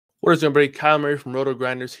What is up, everybody? Kyle Murray from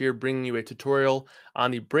RotoGrinders here, bringing you a tutorial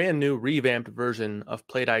on the brand new revamped version of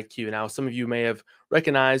PlateIQ. Now, some of you may have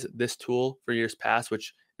recognized this tool for years past,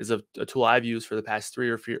 which is a tool I've used for the past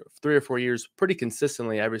 3 or 4 years pretty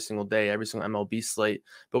consistently every single day, every single MLB slate.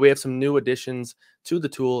 But we have some new additions to the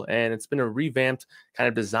tool, and it's been a revamped kind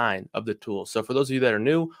of design of the tool. So for those of you that are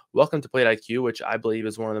new, welcome to PlateIQ, which I believe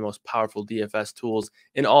is one of the most powerful DFS tools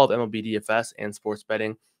in all of MLB DFS and sports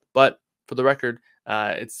betting. But for the record,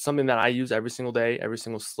 it's something that I use every single day, every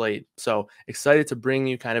single slate. So excited to bring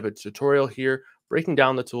you kind of a tutorial here, breaking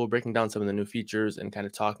down the tool, breaking down some of the new features, and kind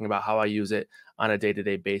of talking about how I use it on a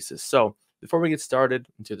day-to-day basis. So before we get started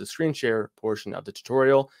into the screen share portion of the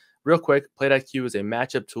tutorial, real quick, PlateIQ is a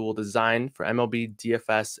matchup tool designed for MLB,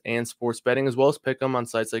 DFS, and sports betting, as well as pick'em on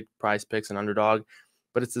sites like Prize Picks and Underdog.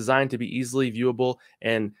 But it's designed to be easily viewable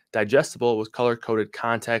and digestible with color-coded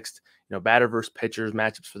context, batter versus pitchers,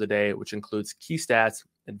 matchups for the day, which includes key stats,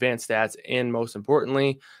 advanced stats, and most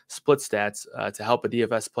importantly, split stats to help a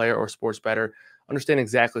DFS player or sports bettor understand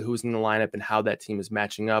exactly who's in the lineup and how that team is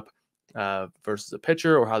matching up versus a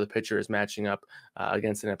pitcher, or how the pitcher is matching up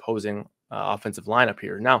against an opposing offensive lineup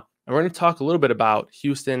here. Now, we're going to talk a little bit about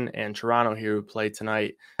Houston and Toronto here who play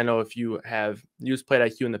tonight. I know if you have used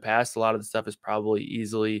PlateIQ in the past, a lot of the stuff is probably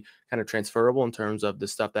easily kind of transferable in terms of the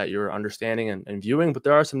stuff that you're understanding and viewing, but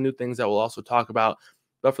there are some new things that we'll also talk about.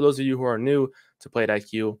 But for those of you who are new to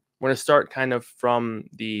PlateIQ, we're going to start kind of from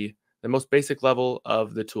the most basic level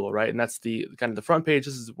of the tool, right? And that's the kind of the front page.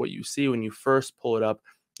 This is what you see when you first pull it up.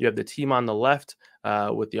 You have the team on the left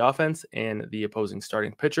with the offense and the opposing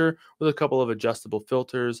starting pitcher with a couple of adjustable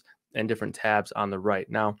filters and different tabs on the right.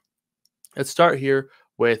 Now, let's start here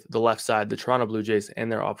with the left side, the Toronto Blue Jays and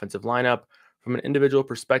their offensive lineup. From an individual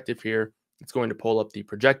perspective here, it's going to pull up the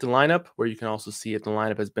projected lineup, where you can also see if the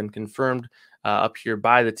lineup has been confirmed up here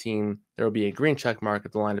by the team. There will be a green check mark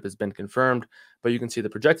if the lineup has been confirmed, but you can see the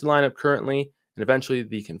projected lineup currently and eventually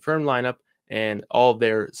the confirmed lineup and all of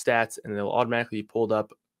their stats, and they'll automatically be pulled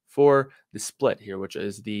up for the split here, which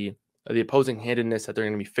is the opposing handedness that they're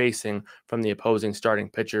going to be facing from the opposing starting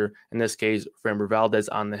pitcher. In this case, Framber Valdez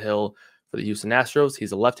on the hill for the Houston Astros.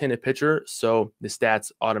 He's a left-handed pitcher, so the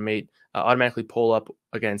stats automatically pull up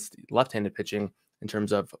against left-handed pitching in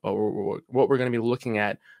terms of what we're going to be looking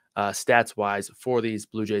at stats-wise for these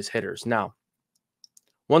Blue Jays hitters. Now,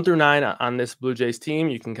 1 through 9 on this Blue Jays team,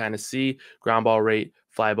 you can kind of see ground ball rate,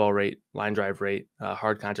 fly ball rate, line drive rate,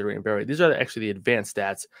 hard contact rate, and barrel rate. These are actually the advanced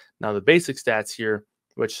stats. Now, the basic stats here,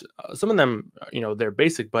 which some of them, they're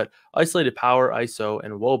basic, but isolated power, ISO,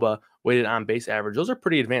 and WOBA, weighted on base average, those are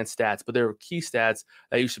pretty advanced stats, but they're key stats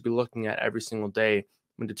that you should be looking at every single day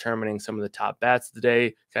when determining some of the top bats of the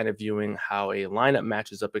day, kind of viewing how a lineup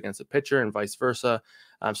matches up against a pitcher and vice versa.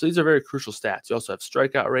 So these are very crucial stats. You also have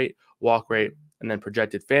strikeout rate, walk rate, and then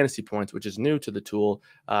projected fantasy points, which is new to the tool.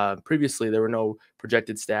 Previously, there were no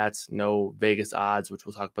projected stats, no Vegas odds, which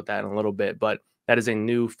we'll talk about that in a little bit, but that is a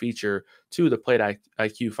new feature to the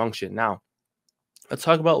PlateIQ function. Now, let's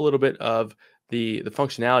talk about a little bit of the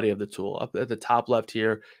functionality of the tool. Up at the top left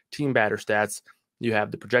here, team batter stats, you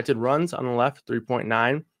have the projected runs on the left,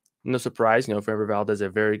 3.9. No surprise, Framber Valdez is a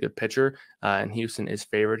very good pitcher, and Houston is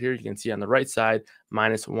favored here. You can see on the right side,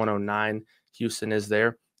 minus 109, Houston is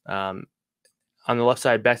there. On the left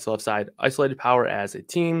side, back to the left side, isolated power as a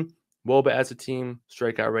team, WOBA as a team,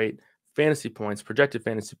 strikeout rate, fantasy points, projected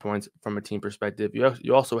fantasy points from a team perspective.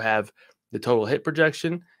 You also have the total hit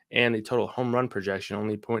projection and the total home run projection,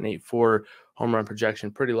 only 0.84 home run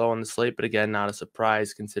projection, pretty low on the slate, but again, not a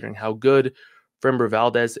surprise considering how good Framber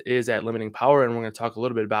Valdez is at limiting power, and we're going to talk a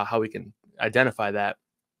little bit about how we can identify that.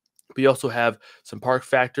 But you also have some park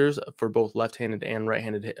factors for both left-handed and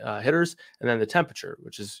right-handed hitters, and then the temperature,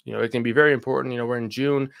 which is, it can be very important. We're in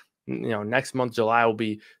June. Next month, July, we'll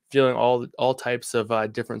be feeling all types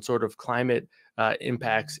of different sort of climate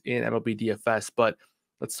impacts in MLB DFS. But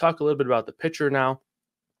let's talk a little bit about the pitcher now.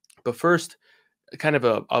 But first, kind of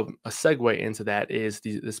a segue into that is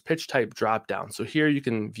this pitch type drop down. So here you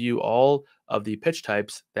can view all of the pitch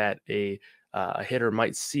types that a hitter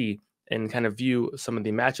might see and kind of view some of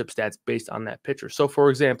the matchup stats based on that pitcher. So for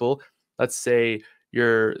example, let's say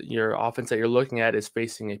your offense that you're looking at is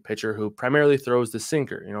facing a pitcher who primarily throws the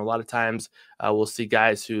sinker. A lot of times we'll see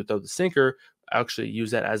guys who throw the sinker actually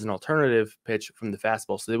use that as an alternative pitch from the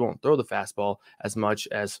fastball, so they won't throw the fastball as much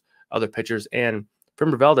as other pitchers. And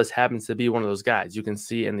Framber Valdez happens to be one of those guys. You can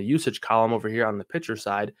see in the usage column over here on the pitcher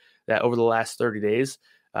side that over the last 30 days,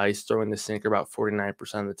 he's throwing the sinker about 49%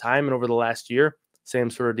 of the time. And over the last year, same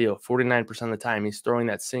sort of deal, 49% of the time he's throwing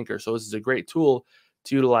that sinker. So this is a great tool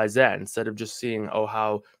to utilize that instead of just seeing,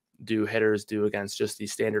 how do hitters do against just the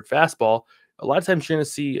standard fastball. a lot of times you're going to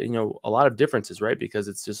see, a lot of differences, right? Because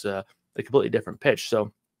it's just a completely different pitch.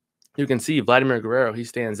 So you can see Vladimir Guerrero, he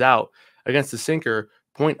stands out against the sinker,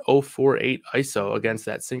 0.048 ISO against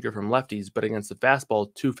that sinker from lefties, but against the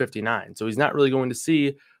fastball, 259. So he's not really going to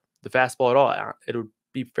see the fastball at all. It would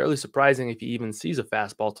be fairly surprising if he even sees a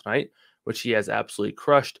fastball tonight, which he has absolutely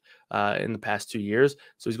crushed in the past 2 years.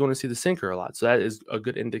 So he's going to see the sinker a lot. So that is a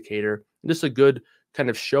good indicator, just a good kind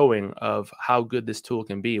of showing of how good this tool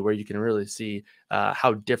can be, where you can really see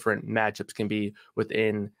how different matchups can be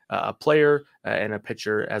within a player and a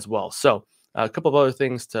pitcher as well. So a couple of other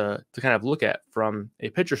things to kind of look at from a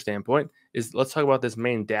pitcher standpoint is, let's talk about this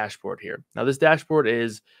main dashboard here. Now, this dashboard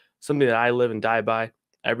is something that I live and die by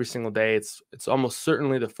every single day. It's almost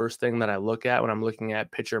certainly the first thing that I look at when I'm looking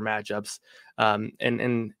at pitcher matchups and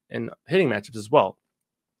hitting matchups as well.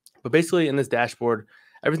 But basically, in this dashboard,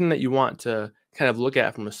 everything that you want to kind of look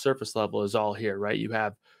at from a surface level is all here, right? You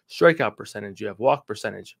have strikeout percentage, you have walk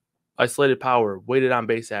percentage, isolated power, weighted on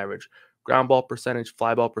base average, ground ball percentage,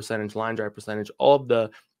 fly ball percentage, line drive percentage, all of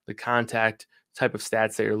the contact type of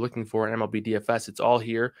stats that you're looking for in MLB DFS. It's all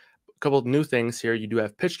here. A couple of new things here. You do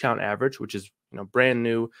have pitch count average, which is brand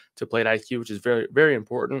new to PlateIQ, which is very, very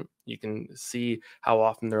important. You can see how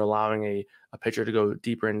often they're allowing a pitcher to go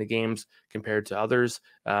deeper into games compared to others.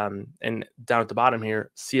 And down at the bottom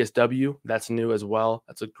here, CSW, that's new as well.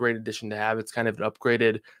 That's a great addition to have. It's kind of an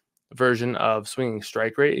upgraded version of swinging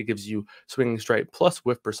strike rate. It gives you swinging strike plus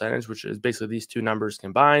whiff percentage, which is basically these two numbers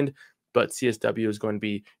combined. But CSW is going to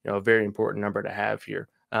be a very important number to have here.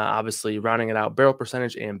 Obviously, rounding it out, barrel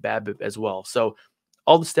percentage and BABIP as well. So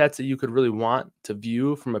all the stats that you could really want to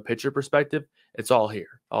view from a pitcher perspective, it's all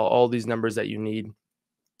here. All these numbers that you need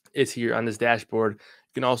is here on this dashboard.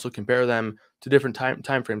 You can also compare them to different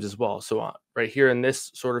time frames as well. So right here in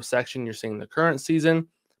this sort of section, you're seeing the current season,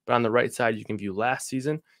 but on the right side, you can view last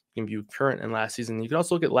season. You can view current and last season. You can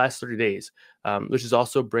also look at last 30 days, which is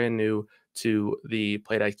also brand new to the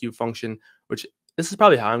PlateIQ function, which this is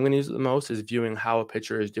probably how I'm going to use it the most, is viewing how a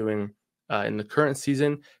pitcher is doing in the current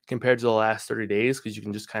season compared to the last 30 days, because you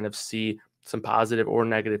can just kind of see some positive or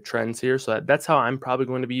negative trends here. So that's how I'm probably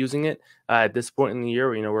going to be using it at this point in the year.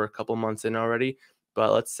 We're a couple months in already,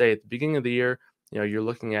 but let's say at the beginning of the year, you're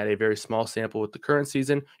looking at a very small sample with the current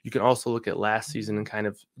season. You can also look at last season and kind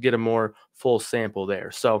of get a more full sample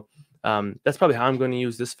there. So that's probably how I'm going to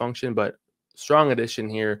use this function, but strong addition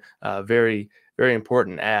here. Very, very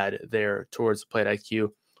important add there towards PlateIQ.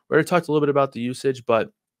 We already talked a little bit about the usage, but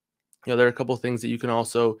there are a couple of things that you can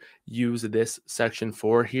also use this section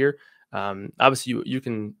for here. Obviously, you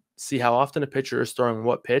can see how often a pitcher is throwing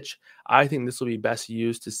what pitch. I think this will be best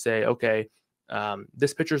used to say, okay,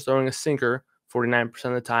 this pitcher is throwing a sinker 49%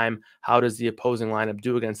 of the time. How does the opposing lineup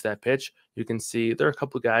do against that pitch? You can see there are a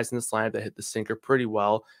couple of guys in this lineup that hit the sinker pretty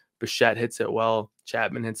well. Bichette hits it well.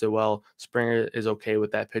 Chapman hits it well. Springer is okay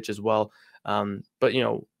with that pitch as well. But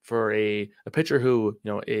for a pitcher who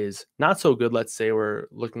is not so good, let's say we're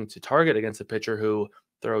looking to target against a pitcher who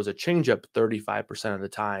throws a changeup 35% of the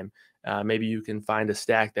time. Maybe you can find a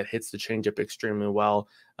stack that hits the changeup extremely well,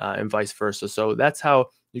 and vice versa. So that's how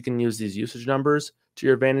you can use these usage numbers to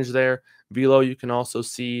your advantage there. Velo, you can also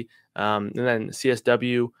see, and then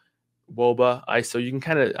CSW, WOBA, ISO. You can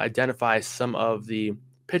kind of identify some of the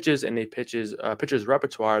pitches in a pitcher's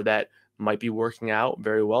repertoire that might be working out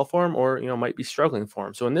very well for him, or might be struggling for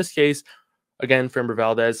him. So in this case, again, Framber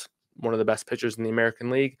Valdez, one of the best pitchers in the American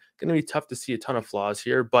League, going to be tough to see a ton of flaws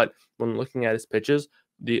here. But when looking at his pitches,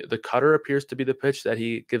 the cutter appears to be the pitch that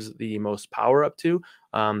he gives the most power up to.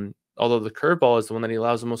 Although the curveball is the one that he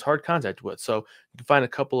allows the most hard contact with. So you can find a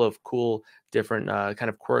couple of cool different kind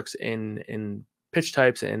of quirks in pitch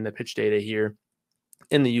types and the pitch data here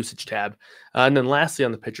in the usage tab. And then lastly,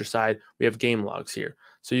 on the pitcher side, we have game logs here.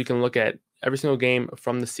 So you can look at every single game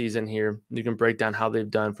from the season here. You can break down how they've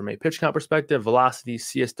done from a pitch count perspective, velocity,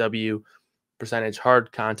 CSW percentage,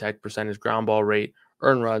 hard contact percentage, ground ball rate,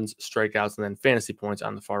 earn runs, strikeouts, and then fantasy points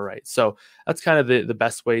on the far right. So that's kind of the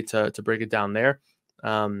best way to break it down there.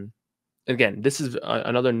 Again, this is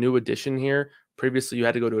another new addition here. Previously, you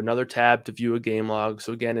had to go to another tab to view a game log.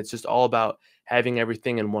 So again, it's just all about having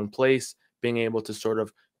everything in one place, being able to sort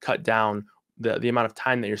of cut down the amount of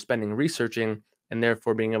time that you're spending researching, and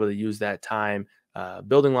therefore being able to use that time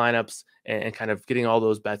building lineups and kind of getting all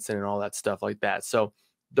those bets in and all that stuff like that. So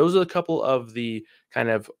those are a couple of the kind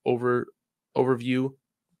of overview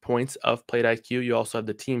points of PlateIQ. You also have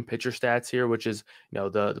the team pitcher stats here, which is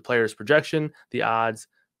the player's projection, the odds,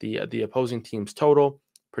 the opposing team's total,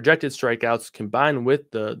 projected strikeouts combined with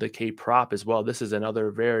the K prop as well. This is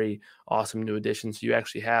another very awesome new addition. So you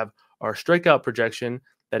actually have our strikeout projection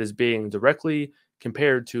that is being directly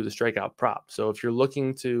compared to the strikeout prop. So if you're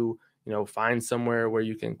looking to, find somewhere where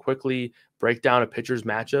you can quickly break down a pitcher's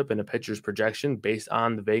matchup and a pitcher's projection based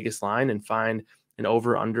on the Vegas line and find an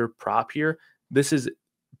over under prop here, this is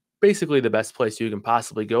basically the best place you can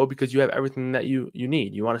possibly go because you have everything that you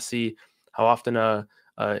need. You want to see how often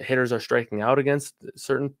hitters are striking out against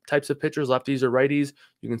certain types of pitchers, lefties or righties.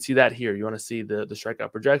 You can see that here. You want to see the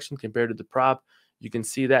strikeout projection compared to the prop. You can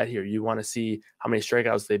see that here. You want to see how many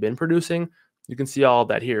strikeouts they've been producing. You can see all of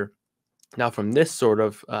that here. Now, from this sort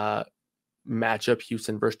of matchup,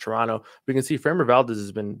 Houston versus Toronto, we can see Framber Valdez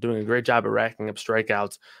has been doing a great job at racking up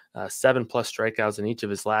strikeouts, 7+ strikeouts in each of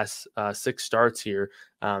his last 6 starts here.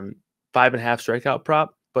 5.5 strikeout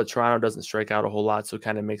prop, but Toronto doesn't strike out a whole lot, so it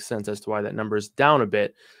kind of makes sense as to why that number is down a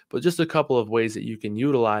bit. But just a couple of ways that you can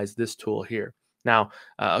utilize this tool here. Now,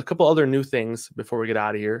 a couple other new things before we get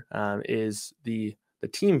out of here is the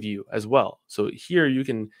team view as well. So here you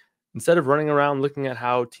can, instead of running around looking at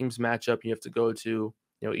how teams match up, you have to go to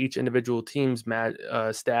each individual team's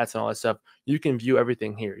stats and all that stuff. You can view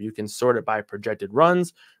everything here. You can sort it by projected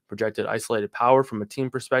runs, projected isolated power from a team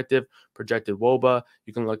perspective, projected WOBA.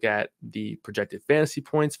 You can look at the projected fantasy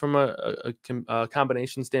points from a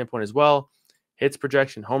combination standpoint as well. Hits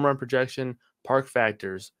projection, home run projection, park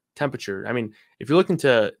factors, temperature. I mean, if you're looking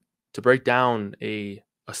to break down a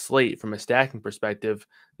slate from a stacking perspective,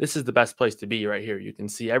 this is the best place to be right here. You can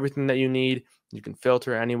see everything that you need. You can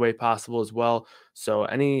filter any way possible as well. So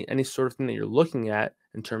any sort of thing that you're looking at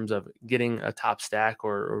in terms of getting a top stack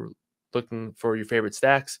or looking for your favorite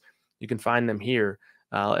stacks, you can find them here.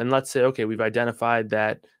 And let's say, okay, we've identified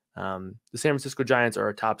that the San Francisco Giants are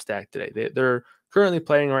a top stack today. They're currently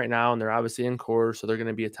playing right now, and they're obviously in core, so they're going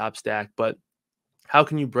to be a top stack. But how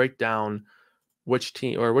can you break down which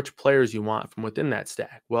team or which players you want from within that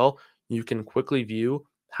stack? Well, you can quickly view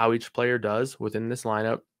how each player does within this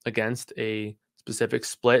lineup against a specific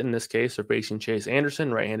split. In this case, they're facing Chase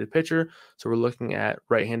Anderson, right-handed pitcher. So we're looking at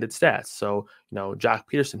right-handed stats. So, Jock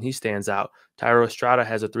Peterson, he stands out. Tyro Estrada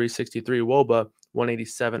has a 363 WOBA,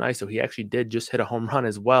 187 ISO. He actually did just hit a home run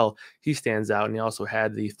as well. He stands out, and he also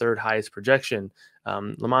had the 3rd highest projection.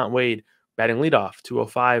 Lamont Wade, batting leadoff,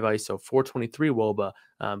 205 ISO, 423 WOBA.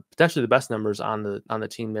 Potentially the best numbers on the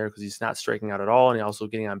team there because he's not striking out at all, and he's also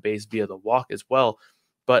getting on base via the walk as well.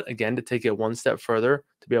 But again, to take it one step further,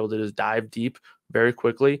 to be able to just dive deep very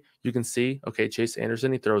quickly, you can see, okay, Chase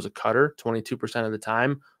Anderson, he throws a cutter 22% of the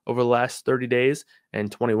time over the last 30 days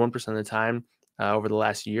and 21% of the time over the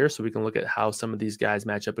last year. So we can look at how some of these guys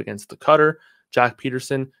match up against the cutter. Jock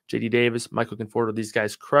Peterson, JD Davis, Michael Conforto, these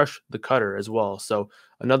guys crush the cutter as well. So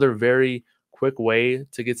another very quick way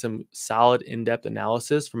to get some solid in-depth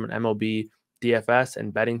analysis from an MLB DFS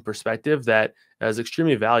and betting perspective that is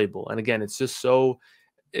extremely valuable. And again, it's just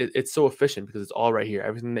it's so efficient because it's all right here.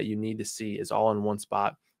 Everything that you need to see is all in one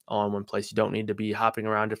spot, all in one place. You don't need to be hopping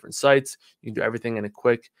around different sites. You can do everything in a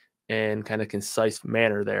quick and kind of concise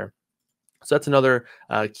manner there. So that's another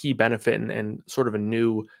key benefit and sort of a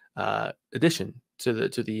new addition to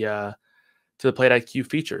the PlateIQ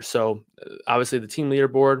feature. So obviously the team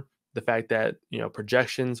leaderboard, the fact that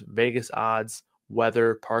projections, Vegas odds,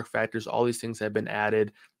 weather, park factors, all these things have been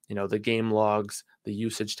added. The game logs, the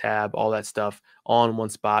usage tab, all that stuff, all in one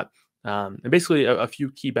spot. And basically a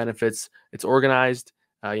few key benefits. It's organized,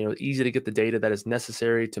 easy to get the data that is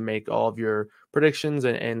necessary to make all of your predictions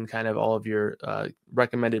and kind of all of your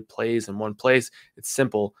recommended plays in one place. It's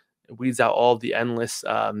simple. It weeds out all of the endless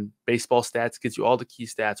baseball stats, gets you all the key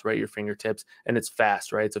stats right at your fingertips, and it's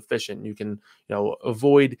fast, right? It's efficient. You can,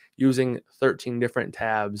 avoid using 13 different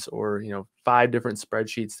tabs or, 5 different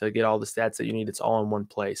spreadsheets to get all the stats that you need. It's all in one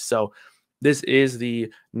place. So this is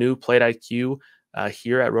the new PlateIQ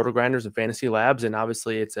here at RotoGrinders and FantasyLabs, and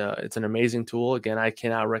obviously it's an amazing tool. Again, I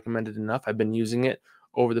cannot recommend it enough. I've been using it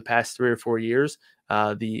over the past 3 or 4 years.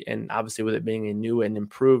 And obviously with it being a new and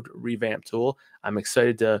improved revamped tool, I'm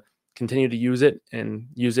excited to continue to use it in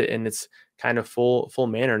its kind of full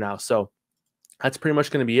manner now. So that's pretty much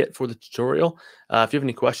going to be it for the tutorial. If you have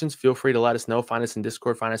any questions, feel free to let us know. Find us in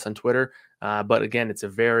Discord, find us on Twitter. But again, it's a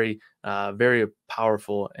very, very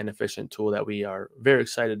powerful and efficient tool that we are very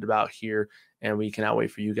excited about here. And we cannot wait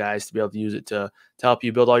for you guys to be able to use it to help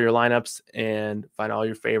you build all your lineups and find all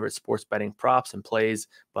your favorite sports betting props and plays.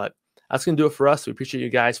 But that's going to do it for us. We appreciate you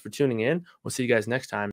guys for tuning in. We'll see you guys next time.